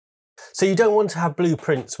So you don't want to have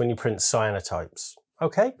blueprints when you print cyanotypes.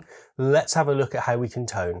 Okay, let's have a look at how we can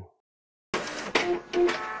tone.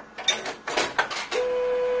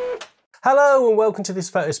 Hello and welcome to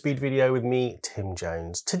this Fotospeed video with me, Tim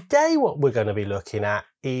Jones. Today what we're going to be looking at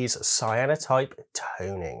is cyanotype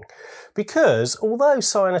toning. Because although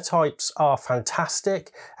cyanotypes are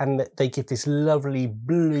fantastic and they give this lovely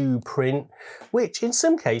blue print, which in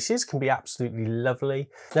some cases can be absolutely lovely,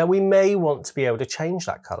 now we may want to be able to change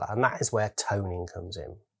that colour, and that is where toning comes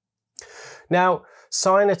in. Now,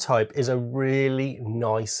 cyanotype is a really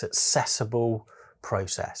nice, accessible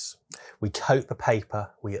process. We coat the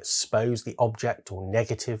paper, we expose the object or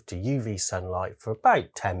negative to UV sunlight for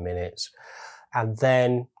about 10 minutes, and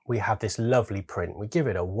then we have this lovely print. We give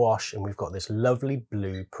it a wash and we've got this lovely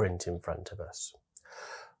blue print in front of us.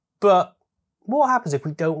 But what happens if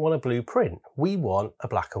we don't want a blue print? We want a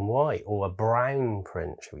black and white or a brown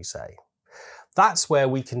print, shall we say. That's where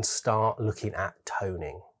we can start looking at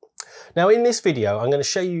toning. Now in this video I'm going to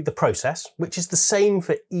show you the process, which is the same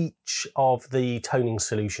for each of the toning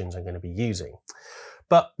solutions I'm going to be using.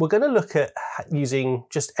 But we're going to look at using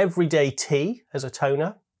just everyday tea as a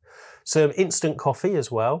toner, some instant coffee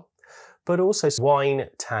as well, but also wine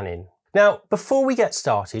tannin. Now before we get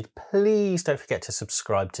started, please don't forget to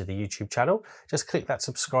subscribe to the YouTube channel. Just click that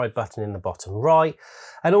subscribe button in the bottom right,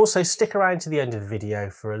 and also stick around to the end of the video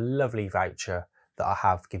for a lovely voucher that I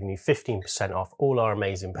have given you 15% off all our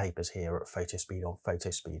amazing papers here at Fotospeed on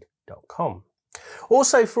photospeed.com.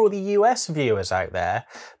 Also, for all the US viewers out there,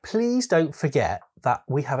 please don't forget that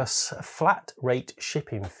we have a flat rate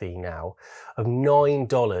shipping fee now of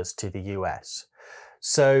 $9 to the US.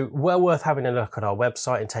 So well worth having a look at our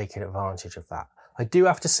website and taking advantage of that. I do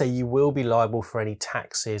have to say you will be liable for any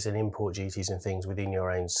taxes and import duties and things within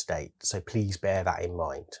your own state, so please bear that in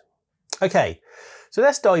mind. Okay, so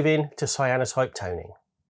let's dive into cyanotype toning.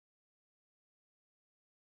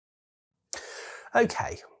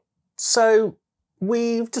 Okay, so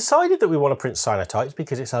we've decided that we want to print cyanotypes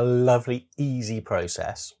because it's a lovely, easy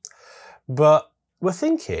process. But we're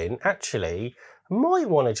thinking, actually, I might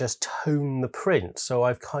want to just tone the print. So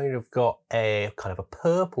I've kind of got a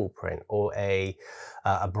purple print or a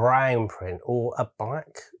brown print or a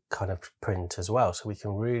black kind of print as well, so we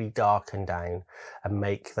can really darken down and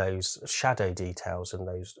make those shadow details and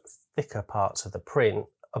those thicker parts of the print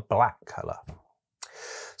a black colour.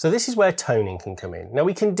 So this is where toning can come in. Now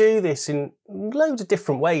we can do this in loads of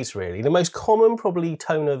different ways really. The most common probably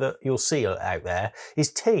toner that you'll see out there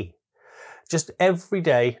is tea. Just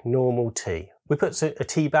everyday normal tea. We put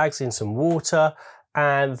tea bags in some water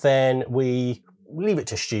and then we leave it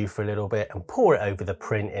to stew for a little bit and pour it over the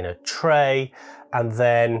print in a tray, and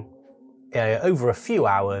then over a few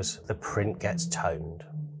hours the print gets toned.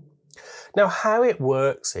 Now how it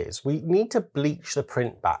works is we need to bleach the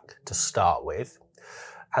print back to start with,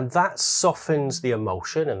 and that softens the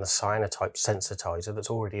emulsion and the cyanotype sensitizer that's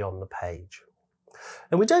already on the page.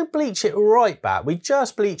 And we don't bleach it right back, we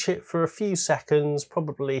just bleach it for a few seconds,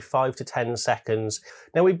 probably 5 to 10 seconds.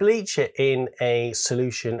 Now we bleach it in a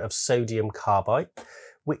solution of sodium carbide,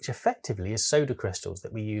 which effectively is soda crystals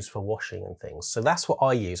that we use for washing and things. So that's what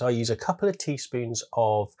I use. I use a couple of teaspoons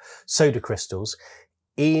of soda crystals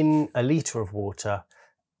in a litre of water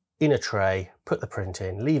in a tray, put the print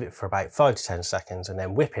in, leave it for about 5 to 10 seconds and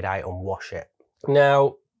then whip it out and wash it.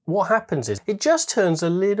 Now, what happens is it just turns a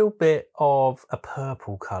little bit of a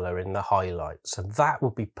purple colour in the highlights, so that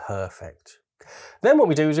would be perfect. Then what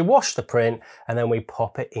we do is we wash the print and then we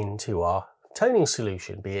pop it into our toning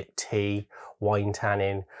solution, be it tea, wine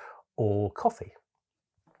tannin or coffee.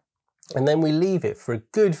 And then we leave it for a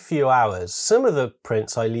good few hours. Some of the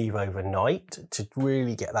prints I leave overnight to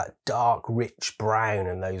really get that dark, rich brown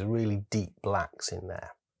and those really deep blacks in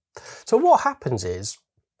there. So what happens is,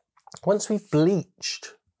 once we've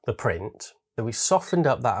bleached the print, then we softened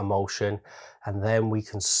up that emulsion, and then we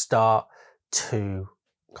can start to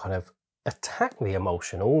kind of attack the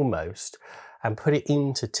emulsion almost and put it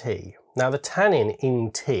into tea. Now the tannin in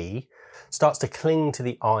tea starts to cling to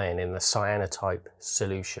the iron in the cyanotype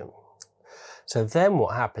solution. So then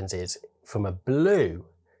what happens is, from a blue,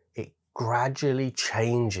 it gradually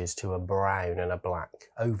changes to a brown and a black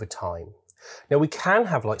over time. Now we can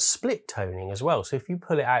have like split toning as well. So if you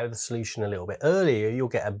pull it out of the solution a little bit earlier, you'll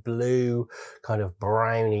get a blue kind of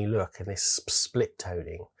browny look in this split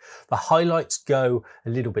toning. The highlights go a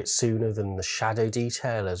little bit sooner than the shadow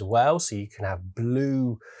detail as well. So you can have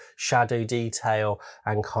blue shadow detail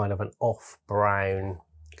and kind of an off brown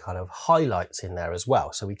kind of highlights in there as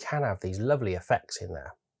well. So we can have these lovely effects in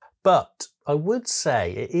there. But I would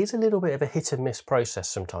say it is a little bit of a hit and miss process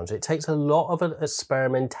sometimes. It takes a lot of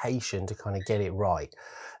experimentation to kind of get it right,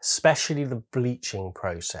 especially the bleaching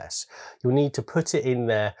process. You'll need to put it in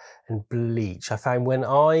there and bleach. I found when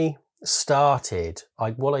I started,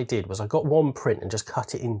 what I did was I got one print and just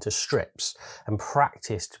cut it into strips and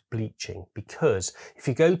practiced bleaching, because if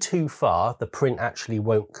you go too far, the print actually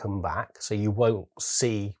won't come back, so you won't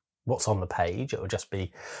see what's on the page. It will just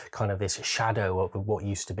be kind of this shadow of what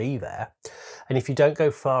used to be there. And if you don't go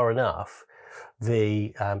far enough,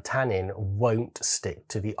 the tannin won't stick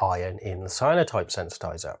to the iron in the cyanotype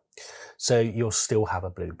sensitizer, so you'll still have a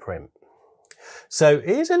blue print. So it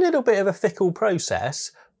is a little bit of a fickle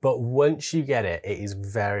process, but once you get it, it is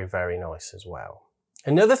very, very nice as well.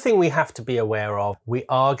 Another thing we have to be aware of, we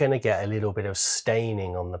are going to get a little bit of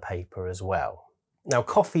staining on the paper as well. Now,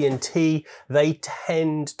 coffee and tea, they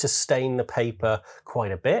tend to stain the paper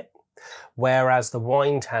quite a bit, whereas the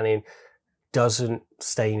wine tannin doesn't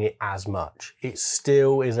stain it as much. It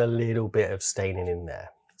still is a little bit of staining in there.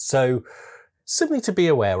 So something to be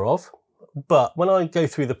aware of, but when I go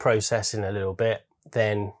through the process in a little bit,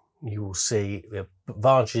 then you will see the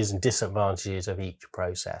advantages and disadvantages of each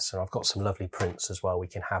process. And I've got some lovely prints as well we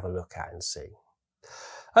can have a look at and see.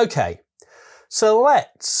 Okay, so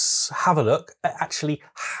let's have a look at actually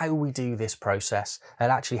how we do this process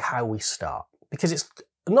and actually how we start. Because it's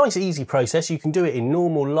a nice easy process. You can do it in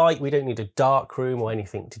normal light. We don't need a dark room or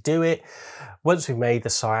anything to do it. Once we've made the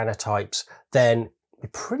cyanotypes, then you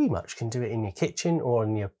pretty much can do it in your kitchen or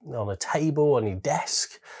on a table, on your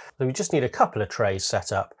desk. So we just need a couple of trays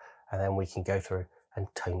set up, and then we can go through and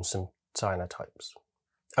tone some cyanotypes.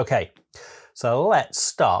 Okay, so let's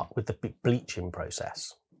start with the bleaching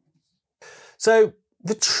process. So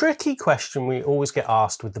the tricky question we always get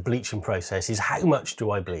asked with the bleaching process is, how much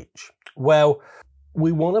do I bleach? Well,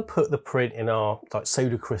 we want to put the print in our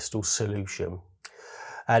soda crystal solution,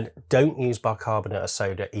 and don't use bicarbonate of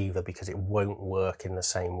soda either, because it won't work in the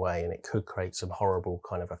same way and it could create some horrible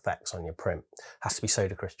kind of effects on your print. It has to be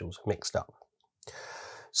soda crystals mixed up.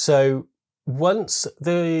 So once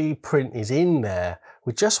the print is in there,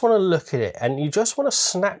 we just want to look at it, and you just want to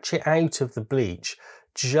snatch it out of the bleach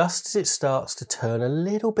just as it starts to turn a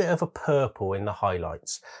little bit of a purple in the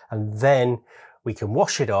highlights, and then we can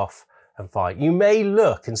wash it off and fine. You may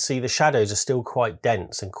look and see the shadows are still quite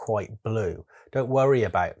dense and quite blue. Don't worry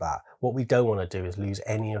about that. What we don't want to do is lose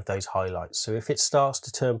any of those highlights. So if it starts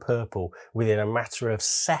to turn purple within a matter of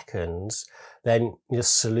seconds, then your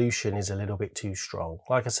solution is a little bit too strong.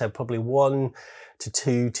 Like I said, probably 1 to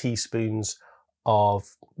 2 teaspoons of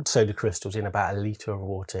soda crystals in about a litre of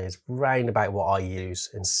water is round about what I use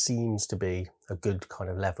and seems to be a good kind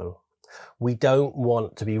of level. We don't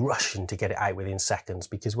want to be rushing to get it out within seconds,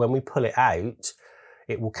 because when we pull it out,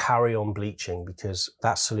 it will carry on bleaching because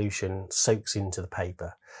that solution soaks into the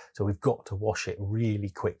paper. So we've got to wash it really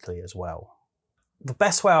quickly as well. The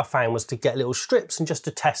best way I found was to get little strips and just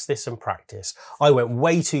to test this and practice. I went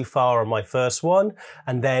way too far on my first one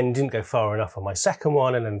and then didn't go far enough on my second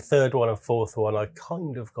one, and then third one and fourth one, I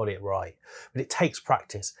kind of got it right. But it takes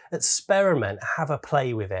practice. Experiment, have a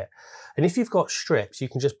play with it. And if you've got strips, you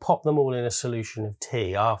can just pop them all in a solution of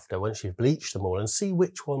tea after, once you've bleached them all, and see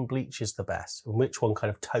which one bleaches the best and which one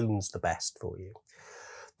kind of tones the best for you.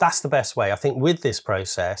 That's the best way. I think with this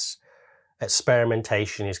process,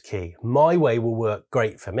 experimentation is key. My way will work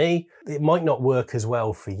great for me. It might not work as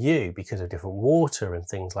well for you because of different water and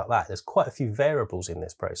things like that. There's quite a few variables in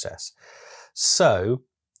this process. So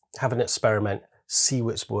have an experiment, see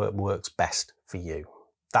which works best for you.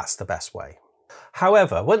 That's the best way.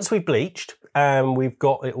 However, once we've bleached and we've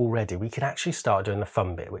got it all ready, we can actually start doing the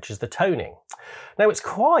fun bit, which is the toning. Now, it's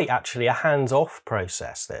quite actually a hands-off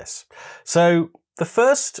process, this. So the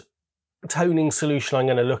first toning solution I'm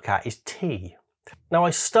going to look at is tea. Now, I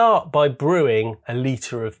start by brewing a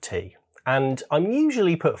litre of tea, and I'm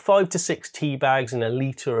usually put 5 to 6 tea bags in a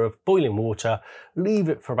litre of boiling water, leave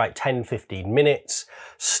it for about 10-15 minutes,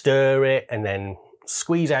 stir it, and then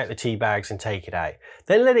squeeze out the tea bags and take it out.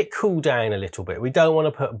 Then let it cool down a little bit. We don't want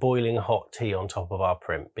to put boiling hot tea on top of our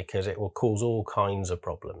print because it will cause all kinds of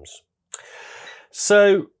problems.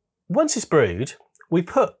 So once it's brewed, we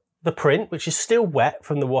put the print, which is still wet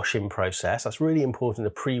from the washing process. That's really important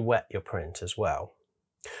to pre-wet your print as well,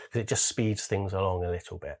 because it just speeds things along a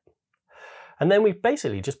little bit. And then we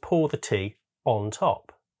basically just pour the tea on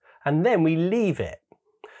top, and then we leave it.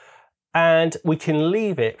 And we can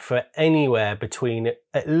leave it for anywhere between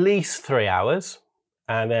at least 3 hours,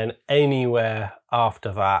 and then anywhere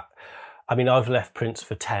after that. I mean, I've left prints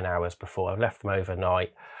for 10 hours before. I've left them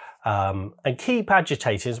overnight. And keep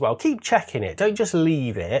agitating as well. Keep checking it. Don't just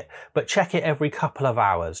leave it, but check it every couple of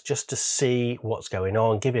hours just to see what's going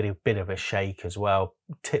on. Give it a bit of a shake as well.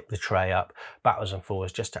 Tip the tray up backwards and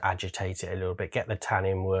forwards just to agitate it a little bit. Get the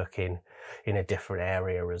tannin working in a different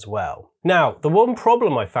area as well. Now, the one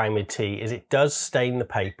problem I found with tea is it does stain the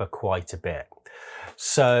paper quite a bit.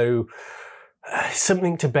 So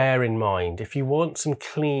something to bear in mind. If you want some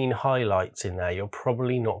clean highlights in there, you're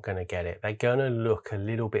probably not going to get it. They're going to look a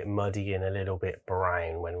little bit muddy and a little bit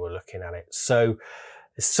brown when we're looking at it. So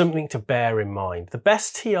it's something to bear in mind. The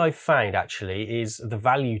best tea I've found actually is the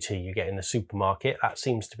value tea you get in the supermarket. That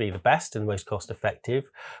seems to be the best and the most cost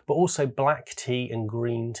effective, but also black tea and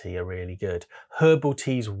green tea are really good. Herbal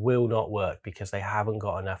teas will not work because they haven't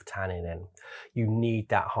got enough tannin in. You need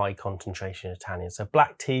that high concentration of tannin. So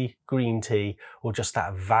black tea, green tea, or just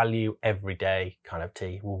that value everyday kind of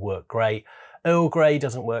tea will work great. Earl Grey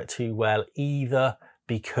doesn't work too well either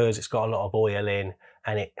because it's got a lot of oil in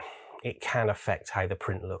and it can affect how the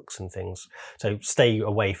print looks and things. So stay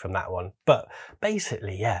away from that one. But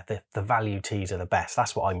basically, yeah, the value teas are the best.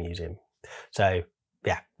 That's what I'm using. So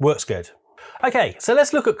yeah, works good. Okay, so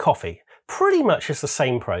let's look at coffee. Pretty much it's the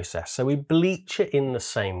same process. So we bleach it in the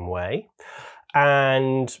same way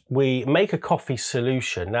and we make a coffee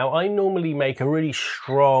solution. Now I normally make a really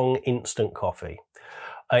strong instant coffee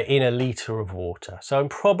in a litre of water. So I'm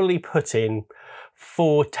probably putting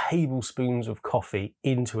 4 tablespoons of coffee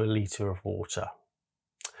into a litre of water.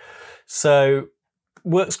 So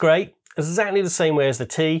works great, exactly the same way as the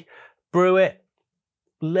tea. Brew it,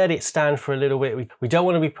 let it stand for a little bit. We don't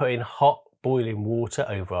want to be putting hot boiling water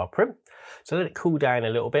over our print. So let it cool down a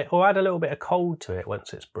little bit or add a little bit of cold to it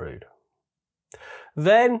once it's brewed.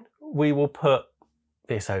 Then we will put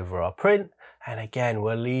this over our print and again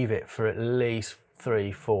we'll leave it for at least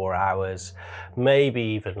 3-4 hours, maybe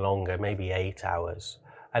even longer, maybe 8 hours,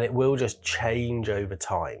 and it will just change over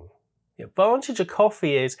time. The advantage of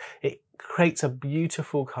coffee is it creates a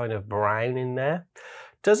beautiful kind of brown in there.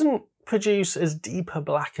 Doesn't produce as deep a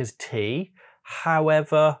black as tea.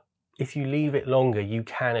 However, if you leave it longer, you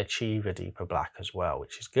can achieve a deeper black as well,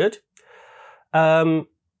 which is good.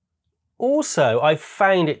 Also, I've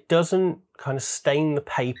found it doesn't kind of stain the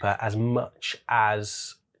paper as much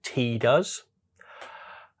as tea does,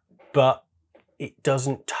 but it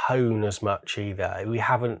doesn't tone as much either.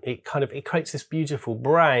 It creates this beautiful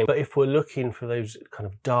brown, but if we're looking for those kind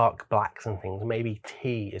of dark blacks and things, maybe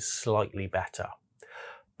tea is slightly better.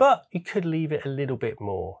 But you could leave it a little bit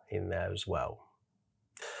more in there as well.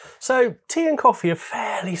 So tea and coffee are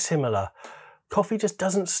fairly similar. Coffee just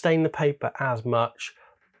doesn't stain the paper as much,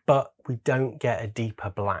 but we don't get a deeper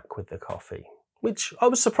black with the coffee, which I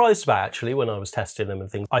was surprised about actually when I was testing them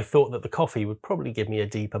and things. I thought that the coffee would probably give me a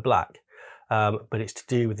deeper black, but it's to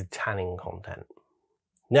do with the tannin content.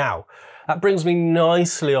 Now, that brings me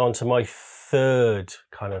nicely on to my third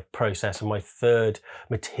kind of process and my third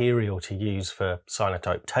material to use for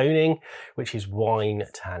Cyanotype toning, which is wine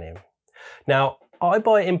tannin. Now, I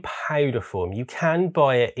buy it in powder form. You can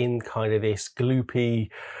buy it in kind of this gloopy,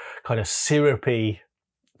 kind of syrupy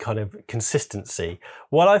kind of consistency.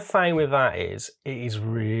 What I've found with that is it is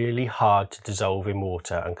really hard to dissolve in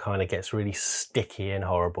water and kind of gets really sticky and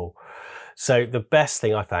horrible. So the best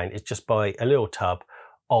thing I found is just buy a little tub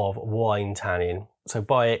of wine tannin. So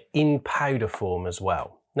buy it in powder form as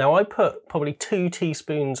well. Now I put probably 2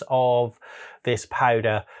 teaspoons of this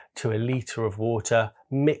powder to a litre of water,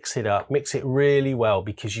 mix it up, mix it really well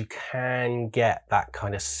because you can get that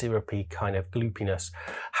kind of syrupy kind of gloopiness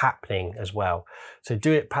happening as well. So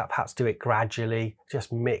do it, perhaps do it gradually,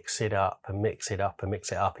 just mix it up and mix it up and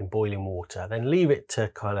mix it up in boiling water, then leave it to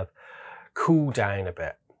kind of cool down a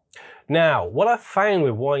bit. Now, what I've found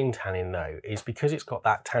with wine tannin though, is because it's got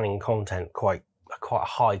that tannin content, quite a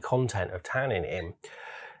high content of tannin in,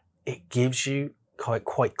 it gives you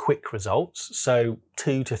quite quick results. So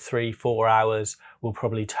 2 to 3-4 hours will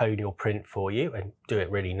probably tone your print for you and do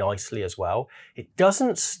it really nicely as well. It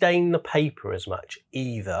doesn't stain the paper as much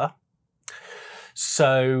either.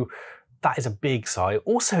 So that is a big side.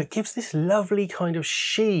 Also, it gives this lovely kind of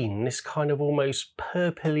sheen, this kind of almost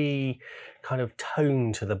purpley kind of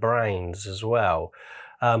tone to the browns as well.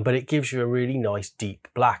 But it gives you a really nice deep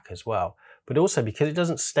black as well. But also because it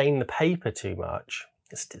doesn't stain the paper too much,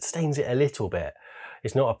 it stains it a little bit.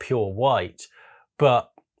 It's not a pure white,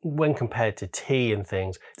 but when compared to tea and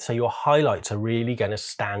things, so your highlights are really going to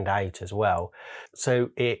stand out as well. So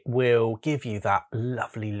it will give you that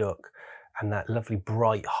lovely look and that lovely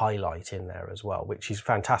bright highlight in there as well, which is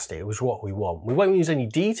fantastic. It was what we want. We won't use any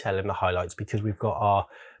detail in the highlights because we've got our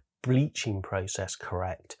bleaching process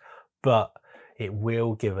correct, but it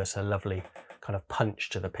will give us a lovely kind of punch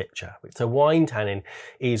to the picture. So wine tannin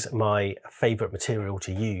is my favourite material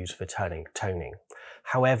to use for toning.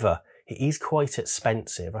 However, it is quite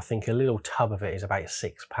expensive. I think a little tub of it is about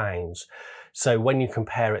 £6. So when you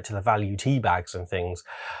compare it to the value tea bags and things,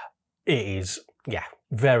 it is, yeah,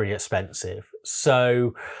 very expensive.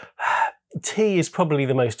 So tea is probably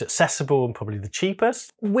the most accessible and probably the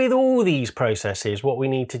cheapest. With all these processes, what we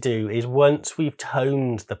need to do is once we've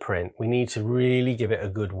toned the print, we need to really give it a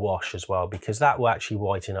good wash as well, because that will actually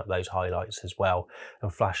whiten up those highlights as well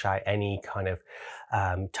and flush out any kind of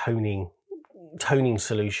toning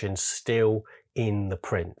solution still in the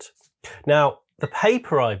print. Now, the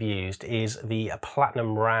paper I've used is the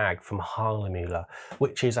Platinum Rag from Haarlemüller,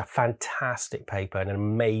 which is a fantastic paper and an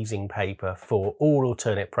amazing paper for all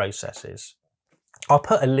alternate processes. I'll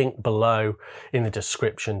put a link below in the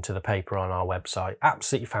description to the paper on our website.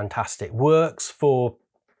 Absolutely fantastic. Works for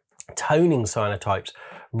toning cyanotypes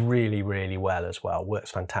really, really well as well. Works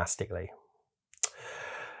fantastically.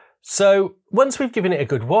 So once we've given it a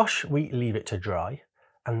good wash, we leave it to dry.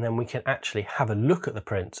 And then we can actually have a look at the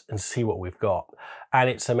print and see what we've got. And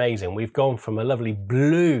it's amazing. We've gone from a lovely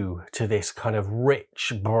blue to this kind of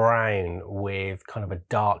rich brown with kind of a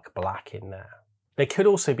dark black in there. They could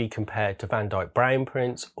also be compared to Van Dyke brown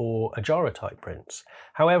prints or Cyanotype prints.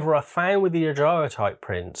 However, I found with the Cyanotype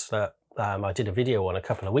prints that I did a video on a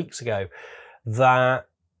couple of weeks ago that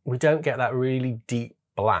we don't get that really deep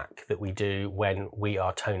black that we do when we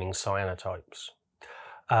are toning cyanotypes.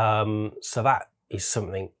 So that is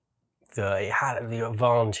something that it had the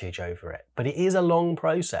advantage over it, but it is a long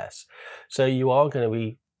process. So you are going to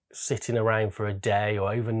be sitting around for a day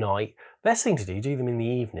or overnight. Best thing to do them in the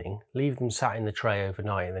evening, leave them sat in the tray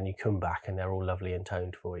overnight, and then you come back and they're all lovely and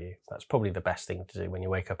toned for you. That's probably the best thing to do when you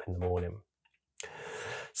wake up in the morning.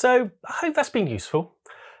 So I hope that's been useful,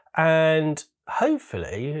 and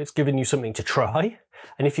hopefully it's given you something to try.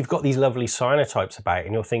 And if you've got these lovely cyanotypes about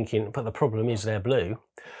and you're thinking, but the problem is they're blue,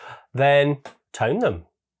 then tone them.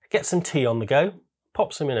 Get some tea on the go,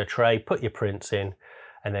 pop some in a tray, put your prints in,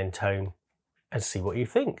 and then tone and see what you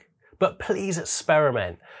think. But please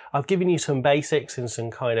experiment. I've given you some basics and some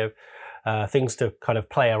kind of things to kind of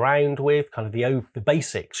play around with, kind of the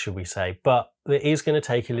basics, should we say. But it is going to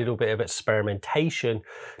take a little bit of experimentation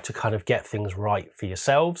to kind of get things right for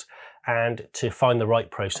yourselves and to find the right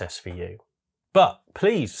process for you. But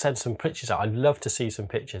please send some pictures out. I'd love to see some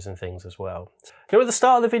pictures and things as well. Now, at the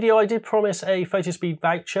start of the video, I did promise a Fotospeed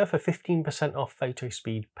voucher for 15% off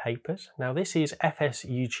Fotospeed papers. Now, this is FS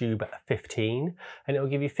YouTube 15, and it will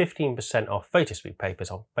give you 15% off Fotospeed papers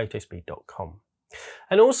on photospeed.com.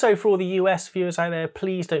 And also for all the US viewers out there,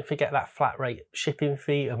 please don't forget that flat rate shipping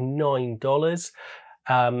fee of $9.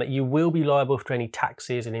 You will be liable for any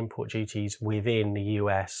taxes and import duties within the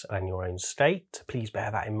US and your own state. Please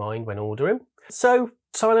bear that in mind when ordering. So,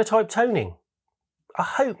 cyanotype toning. I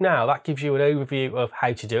hope now that gives you an overview of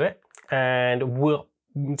how to do it and what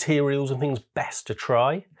materials and things best to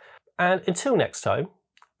try. And until next time,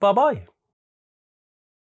 bye-bye.